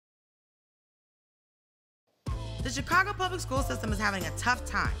Chicago public school system is having a tough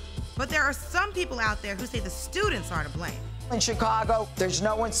time, but there are some people out there who say the students are to blame. In Chicago, there's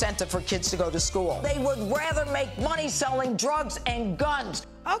no incentive for kids to go to school. They would rather make money selling drugs and guns.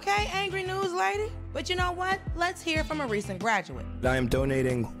 Okay, angry news lady. But you know what? Let's hear from a recent graduate. I am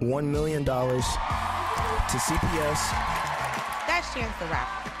donating $1 million to CPS. That's Chance the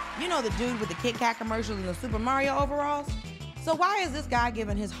Rapper. You know the dude with the Kit Kat commercials and the Super Mario overalls? So why is this guy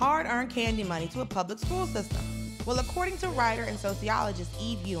giving his hard-earned candy money to a public school system? Well, according to writer and sociologist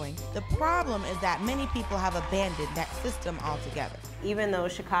Eve Ewing, the problem is that many people have abandoned that system altogether. Even though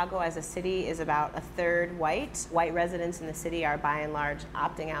Chicago as a city is about a third white residents in the city are by and large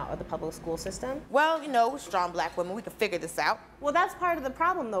opting out of the public school system. Well, you know, strong black women, we can figure this out. Well, that's part of the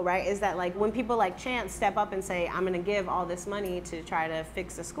problem though, right? Is that like when people like Chance step up and say, I'm gonna give all this money to try to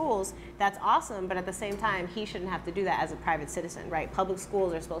fix the schools, that's awesome, but at the same time, he shouldn't have to do that as a private citizen, right? Public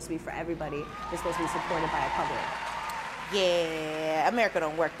schools are supposed to be for everybody. They're supposed to be supported by a public. Yeah, America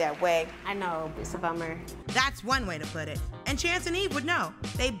don't work that way. I know, it's a bummer. That's one way to put it. And Chance and Eve would know.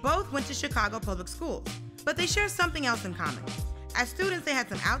 They both went to Chicago public schools, but they share something else in common. As students, they had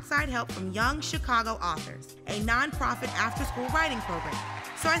some outside help from Young Chicago Authors, a nonprofit after-school writing program.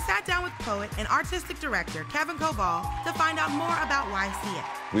 So I sat down with poet and artistic director Kevin Cobal to find out more about YCA.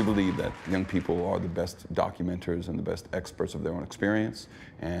 We believe that young people are the best documenters and the best experts of their own experience,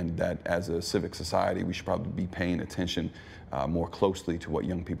 and that as a civic society, we should probably be paying attention more closely to what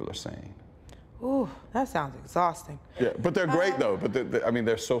young people are saying. Ooh, that sounds exhausting. Yeah, but they're great though. But I mean,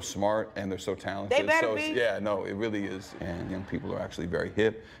 they're so smart and they're so talented. They better be. Yeah, no, it really is. And young people are actually very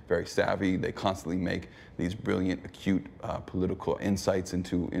hip, very savvy. They constantly make these brilliant, acute political insights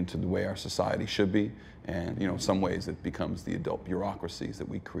into the way our society should be. And you know, in some ways, it becomes the adult bureaucracies that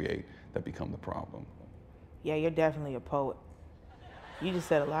we create that become the problem. Yeah, you're definitely a poet. You just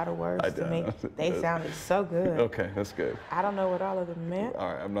said a lot of words to me. They sounded so good. Okay, that's good. I don't know what all of them meant.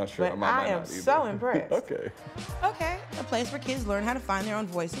 All right, I'm not sure. But I am so impressed. Okay. Okay, a place where kids learn how to find their own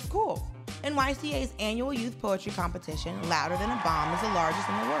voice is cool. And YCA's annual youth poetry competition, Louder Than a Bomb, is the largest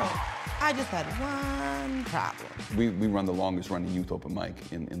in the world. I just had one problem. We run the longest running youth open mic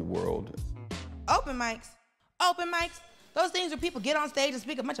in the world. Open mics? Open mics? Those things where people get on stage and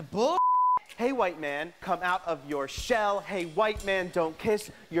speak a bunch of bull. Hey, white man, come out of your shell. Hey, white man, don't kiss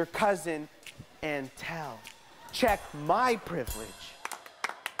your cousin and tell. Check my privilege.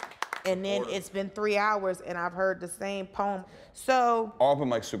 And then it's been 3 hours and I've heard the same poem. So. Open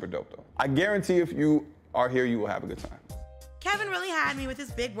mic's super dope though. I guarantee if you are here, you will have a good time. Kevin really had me with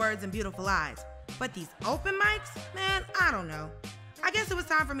his big words and beautiful eyes. But these open mics, man, I don't know. I guess it was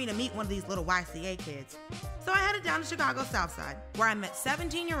time for me to meet one of these little YCA kids. So I headed down to Chicago's South Side, where I met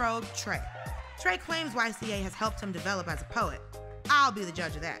 17-year-old Trey. Trey claims YCA has helped him develop as a poet. I'll be the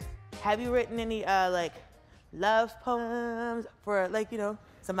judge of that. Have you written any, like, love poems for, like, you know,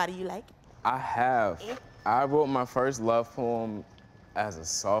 somebody you like? I have. I wrote my first love poem as a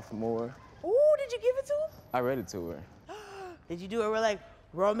sophomore. Ooh, did you give it to her? I read it to her. Did you do it where, like,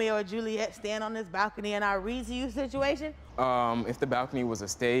 Romeo and Juliet stand on this balcony and I read to you situation? If the balcony was a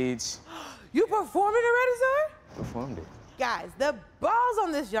stage. You performed it already, sir? Performed it. Guys, the balls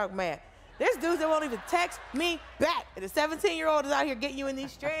on this young man. There's dudes that won't even text me back. And the 17-year-old is out here getting you in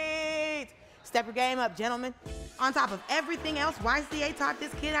these streets. Step your game up, gentlemen. On top of everything else, YCA taught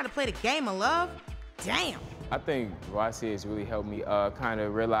this kid how to play the game of love. Damn. I think YCA has really helped me kind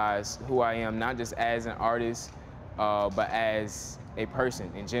of realize who I am, not just as an artist, but as a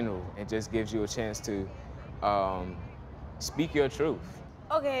person in general. It just gives you a chance to speak your truth.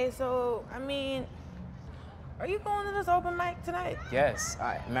 Okay, so, I mean, are you going to this open mic tonight? Yes.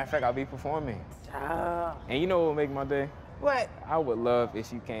 Matter of fact, I'll be performing. And you know what will make my day? What? I would love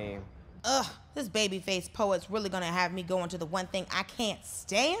if you came. Ugh, this babyface poet's really gonna have me going to the one thing I can't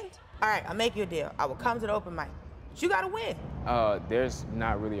stand? All right, I'll make you a deal. I will come to the open mic. But you gotta win. There's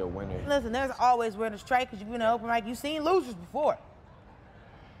not really a winner. Listen, there's always winners, Trey, because you've been to the open mic. You've seen losers before.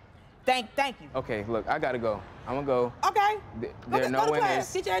 Thank you. Okay, look, I gotta go. I'm gonna go. Okay. There are no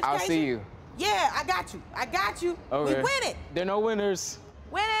winners. Get your education. I'll see you. Yeah, I got you. Okay. We win it. There are no winners.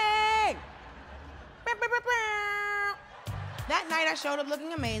 Winning! That night I showed up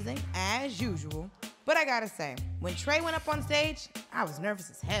looking amazing, as usual. But I gotta say, when Trey went up on stage, I was nervous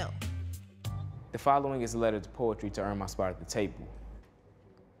as hell. The following is a letter to poetry to earn my spot at the table.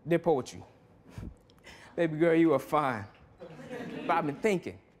 Dear poetry, baby girl, you are fine. But I've been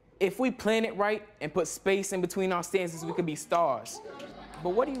thinking, if we plan it right and put space in between our stanzas, we could be stars.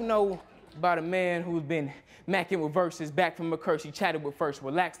 But what do you know About a man who's been macking with verses, back from a curse. He chatted with first,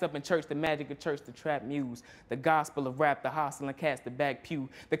 relaxed up in church, the magic of church, the trap muse, the gospel of rap, the hostile and cast, the back pew.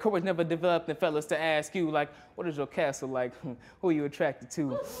 The courage never developed in fellas to ask you, like, what is your castle like? Who are you attracted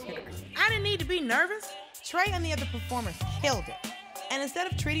to? I didn't need to be nervous. Trey and the other performers killed it. And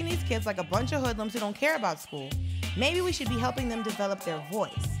instead of treating these kids like a bunch of hoodlums who don't care about school, maybe we should be helping them develop their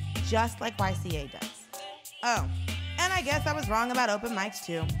voice, just like YCA does. Oh, and I guess I was wrong about open mics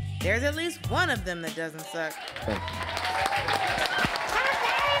too. There's at least one of them that doesn't suck. Thank you.